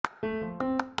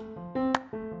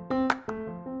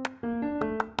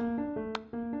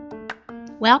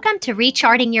Welcome to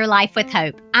Recharting Your Life with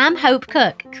Hope. I'm Hope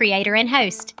Cook, creator and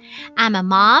host. I'm a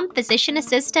mom, physician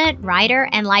assistant, writer,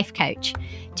 and life coach.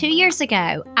 2 years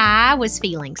ago, I was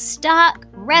feeling stuck,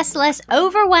 restless,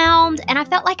 overwhelmed, and I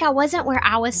felt like I wasn't where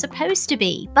I was supposed to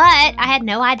be, but I had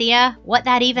no idea what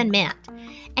that even meant.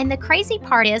 And the crazy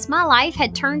part is my life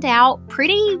had turned out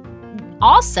pretty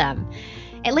awesome,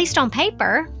 at least on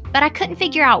paper, but I couldn't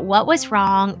figure out what was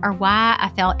wrong or why I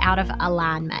felt out of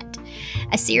alignment.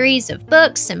 A series of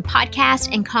books and podcasts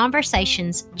and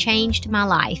conversations changed my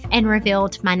life and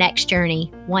revealed my next journey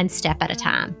one step at a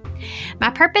time. My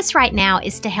purpose right now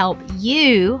is to help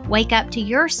you wake up to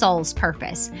your soul's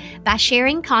purpose by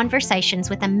sharing conversations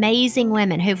with amazing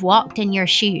women who've walked in your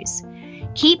shoes.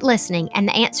 Keep listening and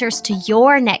the answers to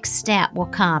your next step will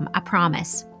come, I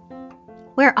promise.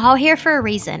 We're all here for a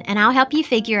reason, and I'll help you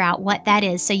figure out what that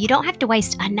is so you don't have to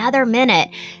waste another minute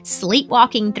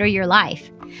sleepwalking through your life.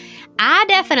 I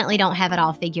definitely don't have it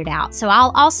all figured out, so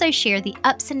I'll also share the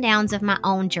ups and downs of my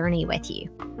own journey with you.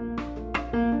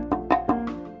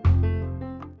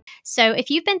 So if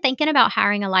you've been thinking about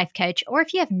hiring a life coach, or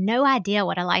if you have no idea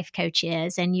what a life coach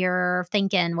is and you're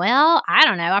thinking, well, I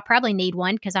don't know, I probably need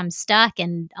one because I'm stuck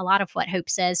and a lot of what Hope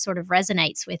says sort of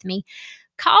resonates with me,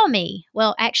 call me.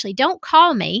 Well, actually, don't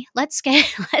call me. Let's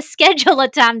schedule a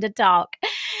time to talk.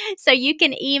 So you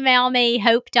can email me,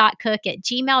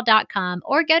 hope.cook@gmail.com,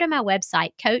 or go to my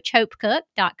website,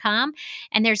 coachhopecook.com.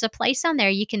 And there's a place on there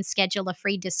you can schedule a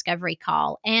free discovery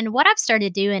call. And what I've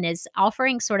started doing is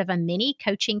offering sort of a mini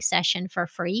coaching session for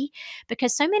free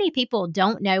because so many people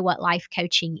don't know what life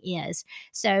coaching is.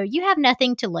 So you have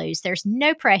nothing to lose. There's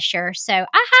no pressure. So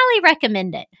I highly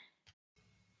recommend it.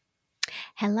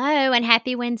 Hello and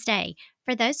happy Wednesday.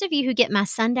 For those of you who get my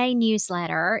Sunday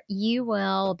newsletter, you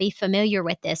will be familiar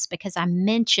with this because I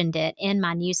mentioned it in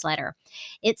my newsletter.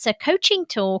 It's a coaching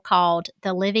tool called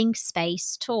the Living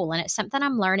Space Tool, and it's something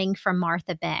I'm learning from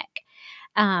Martha Beck.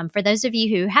 For those of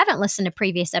you who haven't listened to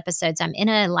previous episodes, I'm in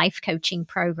a life coaching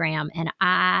program and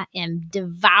I am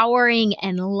devouring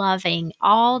and loving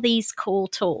all these cool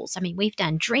tools. I mean, we've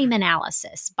done dream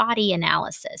analysis, body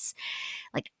analysis,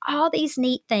 like all these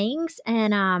neat things.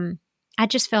 And I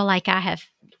just feel like I have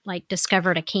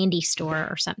discovered a candy store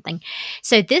or something.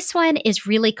 So this one is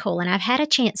really cool. And I've had a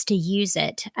chance to use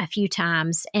it a few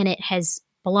times and it has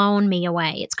blown me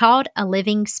away. It's called a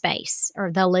Living Space,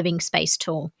 or the Living Space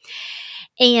Tool.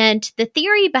 And the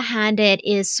theory behind it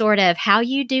is sort of how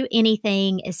you do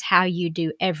anything is how you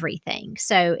do everything.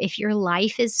 So if your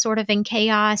life is sort of in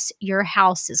chaos, your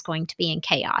house is going to be in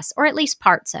chaos, or at least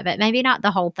parts of it, maybe not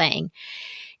the whole thing.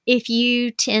 If you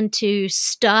tend to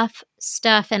stuff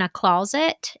stuff in a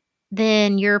closet,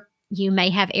 then you may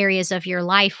have areas of your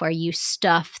life where you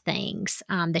stuff things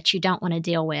that you don't want to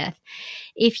deal with.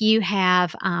 If you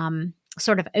have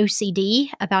sort of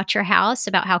OCD about your house,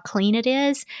 about how clean it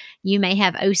is, you may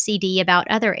have OCD about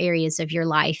other areas of your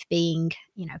life being,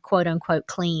 quote unquote,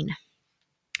 clean.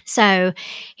 So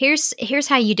here's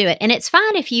how you do it. And it's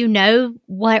fine if you know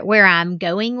where I'm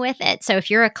going with it. So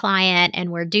if you're a client and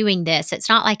we're doing this, it's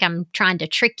not like I'm trying to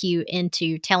trick you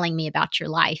into telling me about your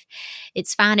life.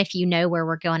 It's fine if you know where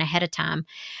we're going ahead of time.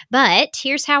 But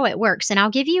here's how it works. And I'll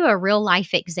give you a real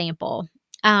life example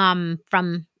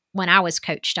from when I was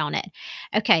coached on it.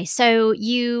 Okay, so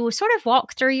you sort of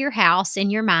walk through your house in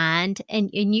your mind, and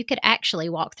you could actually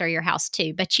walk through your house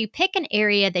too, but you pick an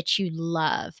area that you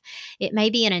love. It may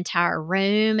be an entire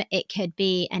room. It could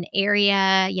be an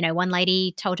area, one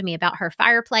lady told me about her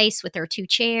fireplace with her 2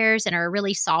 chairs and her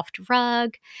really soft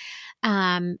rug.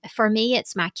 For me,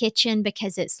 it's my kitchen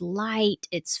because it's light.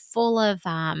 It's full of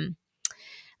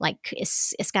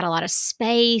it's got a lot of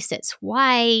space. It's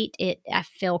white. I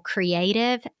feel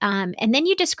creative. And then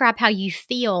you describe how you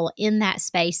feel in that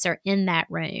space or in that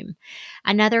room.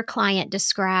 Another client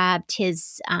described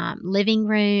his living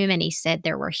room, and he said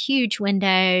there were huge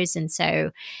windows, and so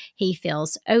he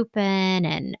feels open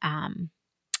and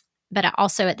but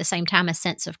also at the same time a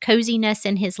sense of coziness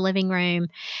in his living room.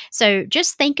 So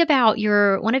just think about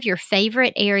one of your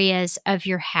favorite areas of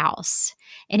your house.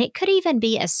 And it could even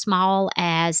be as small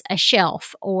as a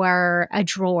shelf or a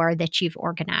drawer that you've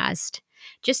organized.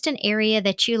 Just an area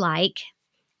that you like.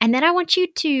 And then I want you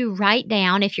to write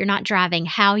down, if you're not driving,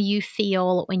 how you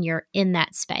feel when you're in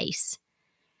that space.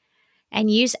 And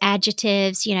use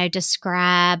adjectives,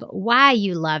 describe why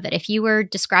you love it. If you were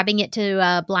describing it to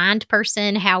a blind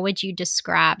person, how would you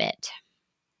describe it?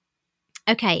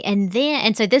 Okay,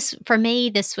 and so this, for me,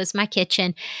 this was my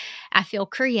kitchen. I feel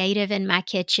creative in my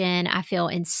kitchen. I feel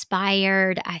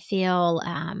inspired. I feel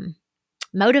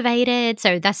motivated.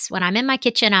 So that's when I'm in my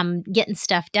kitchen, I'm getting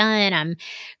stuff done. I'm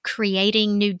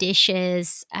creating new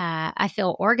dishes. I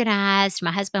feel organized.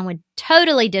 My husband would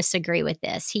totally disagree with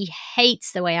this. He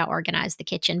hates the way I organize the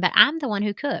kitchen, but I'm the one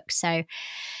who cooks. So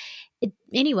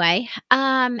anyway,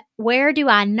 where do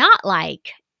I not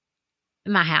like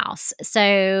my house?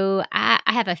 So I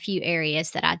have a few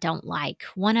areas that I don't like.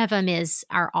 One of them is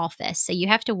our office. So you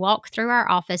have to walk through our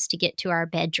office to get to our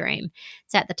bedroom.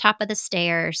 It's at the top of the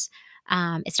stairs.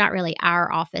 It's not really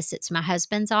our office, it's my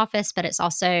husband's office, but it's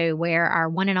also where our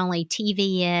one and only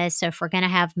TV is. So if we're going to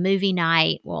have movie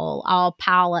night, we'll all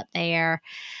pile up there.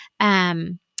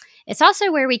 Um, it's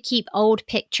also where we keep old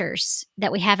pictures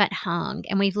that we haven't hung.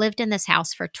 And we've lived in this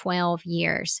house for 12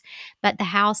 years, but the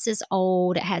house is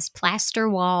old. It has plaster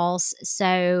walls.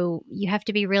 So you have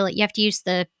to use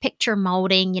the picture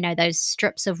molding, those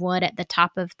strips of wood at the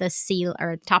top of the seal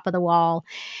or top of the wall.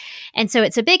 And so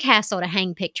it's a big hassle to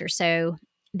hang pictures. So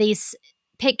these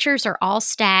pictures are all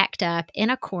stacked up in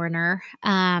a corner,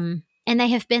 and they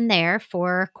have been there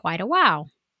for quite a while.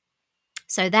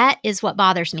 So that is what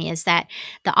bothers me, is that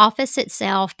the office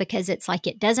itself, because it's like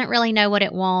it doesn't really know what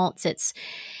it wants. It's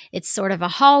sort of a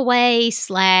hallway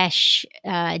slash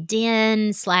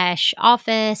den slash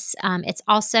office. It's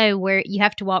also where you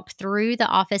have to walk through the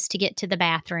office to get to the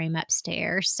bathroom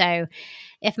upstairs. So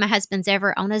if my husband's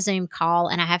ever on a Zoom call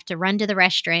and I have to run to the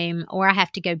restroom or I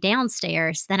have to go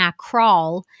downstairs, then I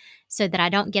crawl so that I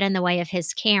don't get in the way of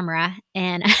his camera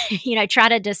and, try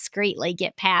to discreetly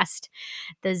get past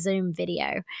the Zoom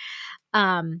video.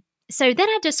 So then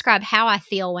I describe how I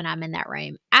feel when I'm in that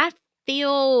room. I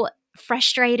feel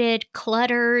frustrated,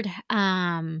 cluttered.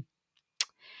 I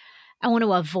want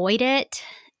to avoid it.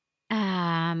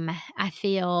 I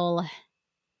feel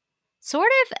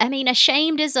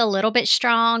ashamed is a little bit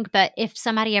strong, but if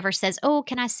somebody ever says, "Oh,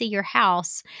 can I see your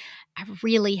house?" I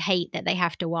really hate that they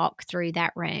have to walk through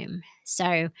that room.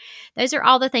 So those are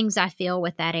all the things I feel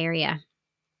with that area.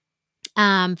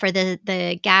 For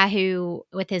the guy who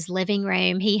with his living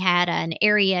room, he had an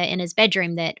area in his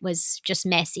bedroom that was just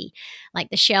messy. Like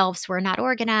the shelves were not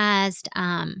organized.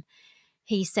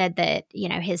 He said that,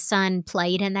 his son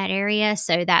played in that area.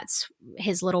 So that's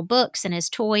his little books and his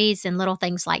toys and little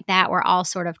things like that were all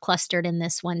sort of clustered in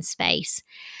this one space.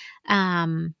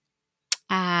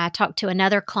 I talked to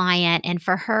another client, and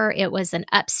for her, it was an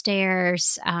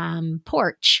upstairs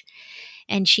porch.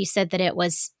 And she said that it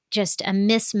was just a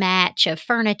mismatch of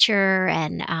furniture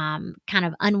and kind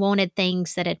of unwanted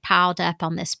things that had piled up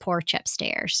on this porch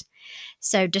upstairs.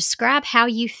 So describe how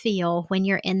you feel when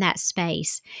you're in that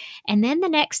space. And then the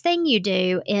next thing you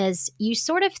do is you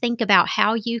sort of think about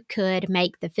how you could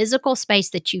make the physical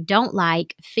space that you don't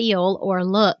like feel or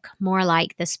look more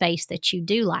like the space that you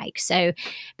do like. So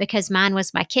because mine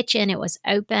was my kitchen, it was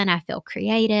open, I feel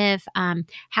creative.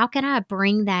 How can I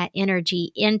bring that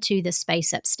energy into the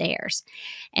space upstairs?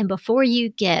 And before you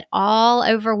get all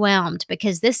overwhelmed,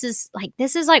 because this is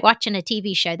like watching a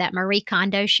TV show, that Marie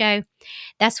Kondo show,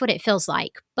 that's what it feels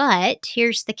like. But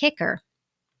here's the kicker.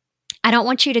 I don't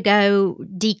want you to go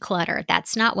declutter.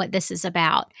 That's not what this is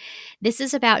about. This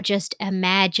is about just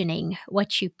imagining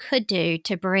what you could do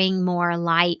to bring more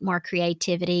light, more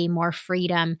creativity, more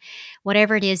freedom,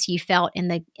 whatever it is you felt in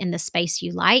the space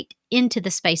you liked into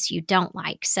the space you don't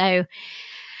like. So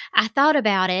I thought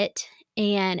about it,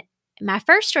 and my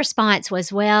first response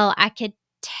was, well, I could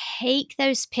take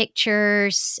those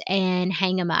pictures and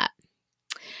hang them up.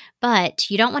 But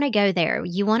you don't want to go there.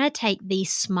 You want to take the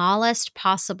smallest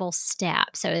possible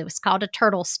step. So it was called a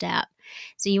turtle step.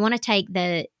 So you want to take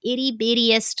the itty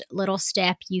bittiest little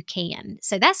step you can.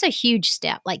 So that's a huge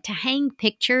step. Like to hang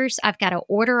pictures, I've got to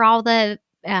order all the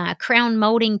crown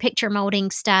molding, picture molding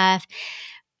stuff.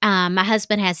 My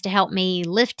husband has to help me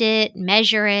lift it,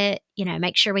 measure it,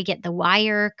 make sure we get the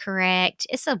wire correct.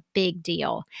 It's a big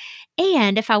deal.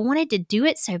 And if I wanted to do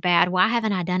it so bad, why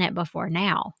haven't I done it before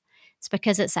now? It's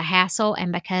because it's a hassle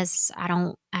and because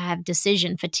I have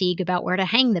decision fatigue about where to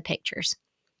hang the pictures.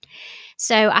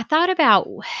 So I thought about,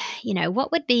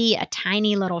 what would be a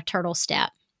tiny little turtle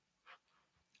step?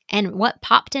 And what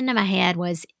popped into my head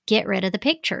was get rid of the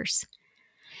pictures.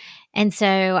 And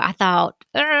so I thought,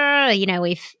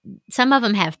 some of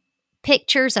them have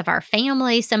pictures of our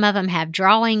family. Some of them have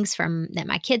drawings that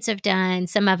my kids have done.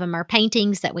 Some of them are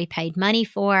paintings that we paid money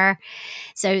for.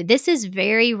 So this is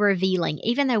very revealing.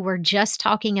 Even though we're just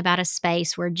talking about a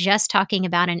space, we're just talking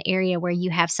about an area where you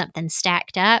have something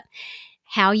stacked up.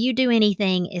 How you do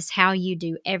anything is how you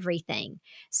do everything.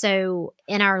 So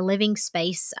in our living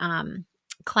space,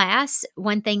 class,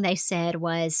 one thing they said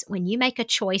was when you make a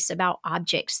choice about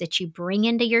objects that you bring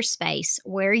into your space,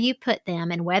 where you put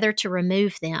them, and whether to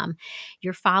remove them,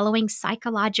 you're following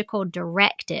psychological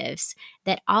directives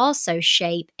that also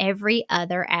shape every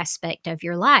other aspect of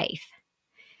your life.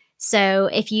 So,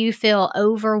 if you feel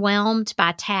overwhelmed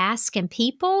by tasks and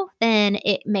people, then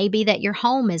it may be that your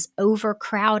home is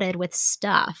overcrowded with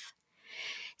stuff.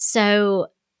 So,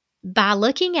 by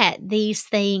looking at these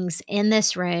things in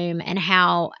this room and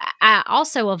how I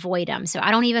also avoid them, so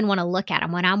I don't even want to look at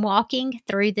them when I'm walking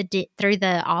through through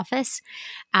the office.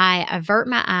 I avert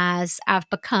my eyes. I've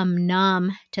become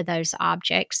numb to those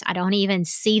objects. I don't even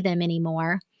see them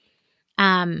anymore.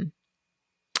 Um,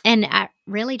 and I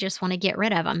really just want to get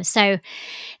rid of them. So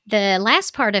the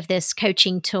last part of this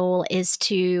coaching tool is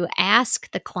to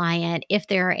ask the client if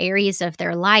there are areas of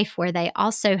their life where they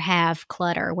also have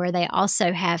clutter, where they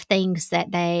also have things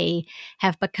that they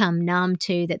have become numb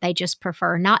to, that they just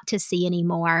prefer not to see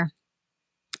anymore,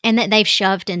 and that they've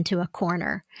shoved into a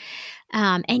corner.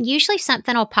 And usually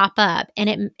something will pop up,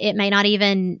 and it may not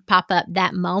even pop up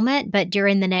that moment, but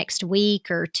during the next week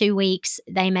or 2 weeks,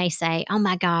 they may say, "Oh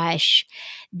my gosh,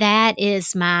 that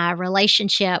is my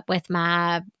relationship with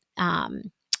my,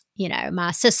 um,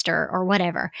 my sister or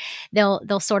whatever."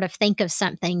 They'll sort of think of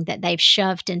something that they've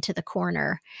shoved into the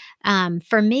corner.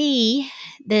 For me,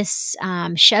 this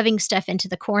shoving stuff into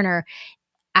the corner,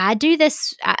 I do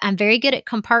this. I'm very good at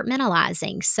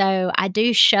compartmentalizing. So I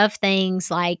do shove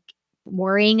things like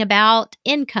worrying about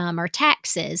income or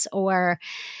taxes, or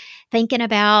thinking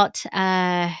about,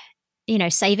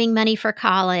 saving money for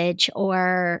college,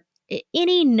 or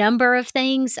any number of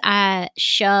things I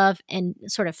shove and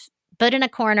sort of put in a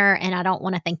corner, and I don't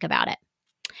want to think about it.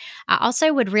 I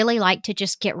also would really like to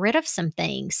just get rid of some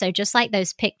things. So just like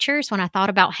those pictures, when I thought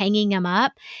about hanging them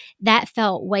up, that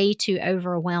felt way too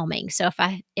overwhelming. So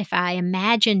if I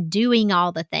imagine doing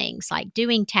all the things like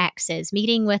doing taxes,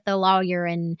 meeting with a lawyer,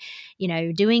 and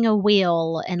doing a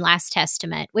will and last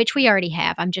testament, which we already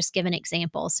have, I'm just giving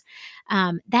examples.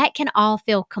 That can all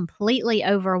feel completely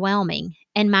overwhelming.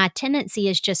 And my tendency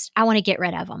is just, I want to get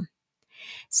rid of them.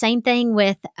 Same thing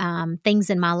with things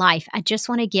in my life. I just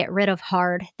want to get rid of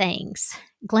hard things.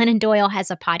 Glennon Doyle has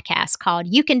a podcast called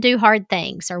 "You Can Do Hard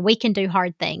Things" or "We Can Do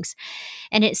Hard Things."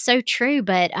 And it's so true.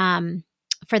 But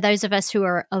for those of us who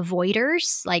are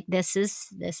avoiders, like this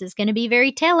is going to be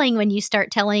very telling when you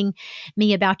start telling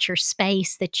me about your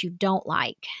space that you don't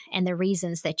like, and the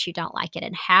reasons that you don't like it,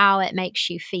 and how it makes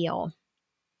you feel.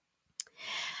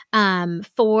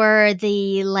 For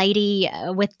the lady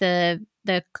with the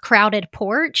crowded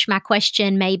porch, my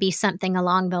question may be something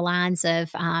along the lines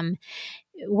of,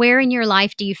 where in your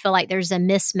life do you feel like there's a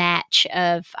mismatch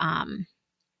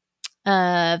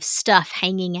of stuff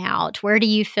hanging out? Where do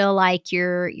you feel like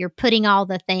you're putting all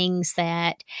the things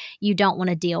that you don't want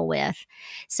to deal with?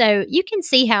 So you can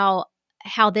see how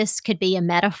this could be a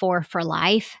metaphor for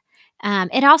life.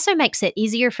 It also makes it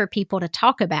easier for people to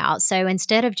talk about. So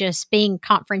instead of just being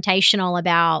confrontational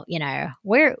about,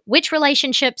 which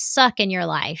relationships suck in your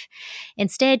life,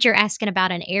 instead you're asking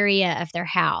about an area of their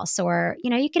house, or,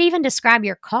 you could even describe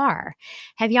your car.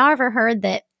 Have y'all ever heard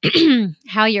that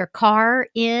how your car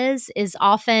is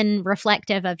often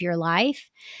reflective of your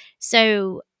life?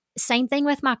 So same thing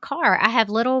with my car. I have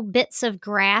little bits of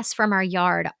grass from our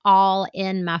yard all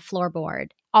in my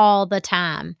floorboard all the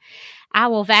time. I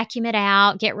will vacuum it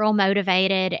out, get real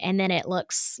motivated, and then it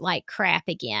looks like crap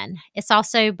again. It's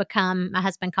also become, my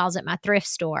husband calls it my thrift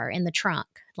store in the trunk.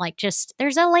 Like, just,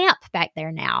 there's a lamp back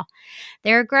there now.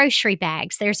 There are grocery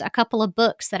bags. There's a couple of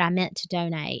books that I meant to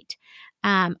donate.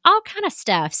 All kind of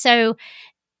stuff. So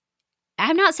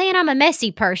I'm not saying I'm a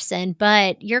messy person,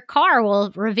 but your car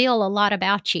will reveal a lot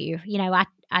about you.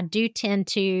 I do tend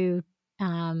to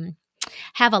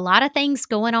have a lot of things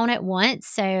going on at once.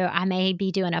 So I may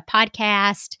be doing a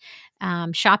podcast,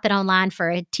 shopping online for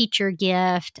a teacher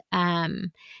gift,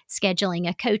 scheduling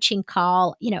a coaching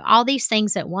call, all these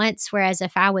things at once. Whereas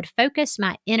if I would focus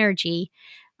my energy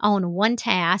on one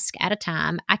task at a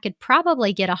time, I could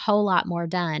probably get a whole lot more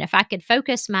done. If I could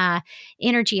focus my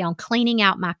energy on cleaning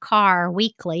out my car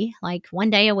weekly, like one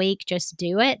day a week, just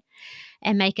do it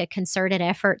and make a concerted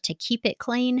effort to keep it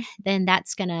clean, then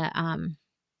that's going to,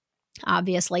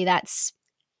 obviously, that's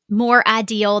more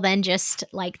ideal than just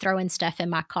like throwing stuff in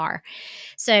my car.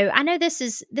 So I know this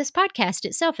podcast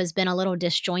itself has been a little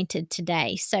disjointed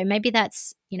today. So maybe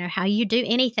that's, how you do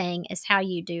anything is how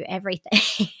you do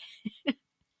everything.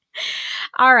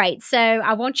 All right. So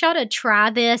I want y'all to try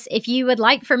this. If you would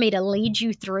like for me to lead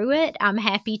you through it, I'm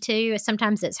happy to.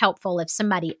 Sometimes it's helpful if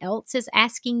somebody else is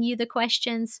asking you the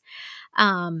questions.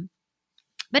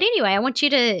 But anyway, I want you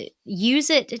to use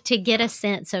it to get a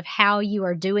sense of how you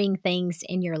are doing things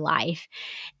in your life.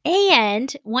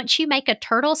 And once you make a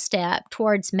turtle step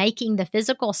towards making the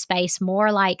physical space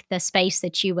more like the space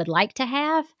that you would like to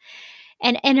have,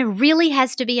 and it really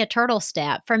has to be a turtle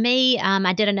step. For me,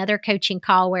 I did another coaching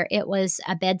call where it was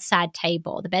a bedside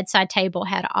table. The bedside table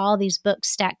had all these books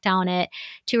stacked on it,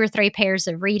 2 or 3 pairs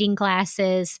of reading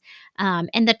glasses.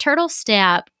 And the turtle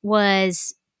step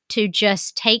was to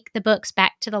just take the books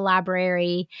back to the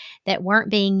library that weren't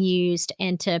being used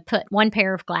and to put 1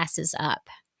 pair of glasses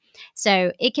up.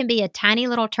 So it can be a tiny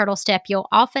little turtle step. You'll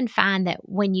often find that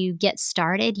when you get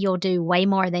started, you'll do way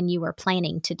more than you were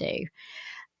planning to do.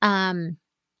 Um,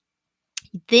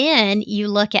 then you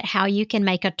look at how you can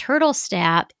make a turtle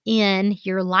step in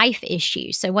your life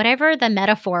issue. So, whatever the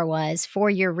metaphor was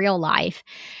for your real life.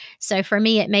 So, for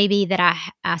me, it may be that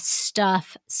I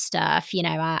stuff stuff.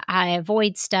 I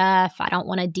avoid stuff. I don't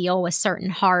want to deal with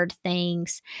certain hard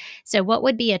things. So, what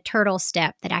would be a turtle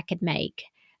step that I could make?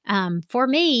 For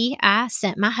me, I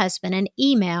sent my husband an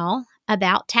email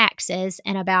about taxes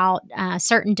and about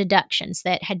certain deductions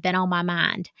that had been on my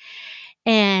mind.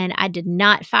 And I did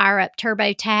not fire up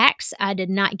TurboTax. I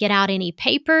did not get out any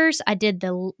papers. I did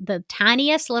the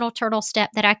tiniest little turtle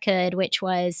step that I could, which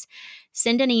was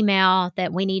send an email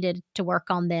that we needed to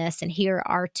work on this. And here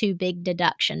are 2 big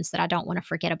deductions that I don't want to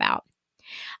forget about.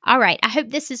 All right. I hope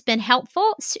this has been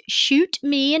helpful. Shoot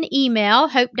me an email,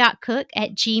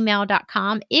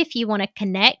 hope.cook@gmail.com, if you want to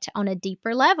connect on a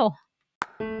deeper level.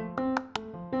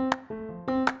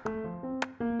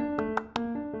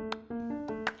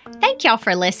 Thank y'all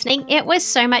for listening. It was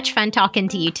so much fun talking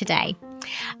to you today.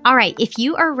 All right, if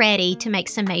you are ready to make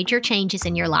some major changes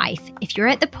in your life, if you're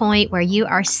at the point where you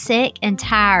are sick and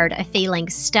tired of feeling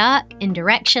stuck and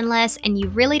directionless and you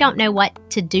really don't know what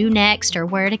to do next or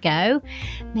where to go,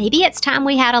 maybe it's time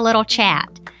we had a little chat.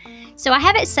 So I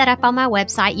have it set up on my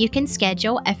website. You can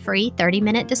schedule a free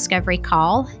 30-minute discovery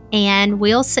call, and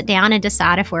we'll sit down and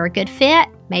decide if we're a good fit.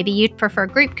 Maybe you'd prefer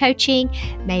group coaching,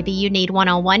 maybe you need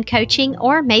one-on-one coaching,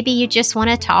 or maybe you just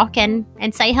want to talk and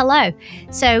say hello.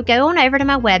 So go on over to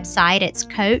my website. It's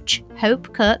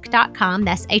CoachHopeCook.com.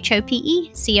 That's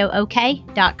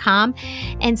HopeCook.com,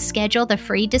 and schedule the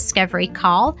free discovery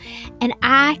call. And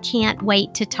I can't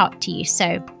wait to talk to you.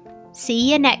 So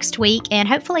see you next week, and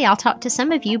hopefully I'll talk to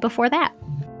some of you before that.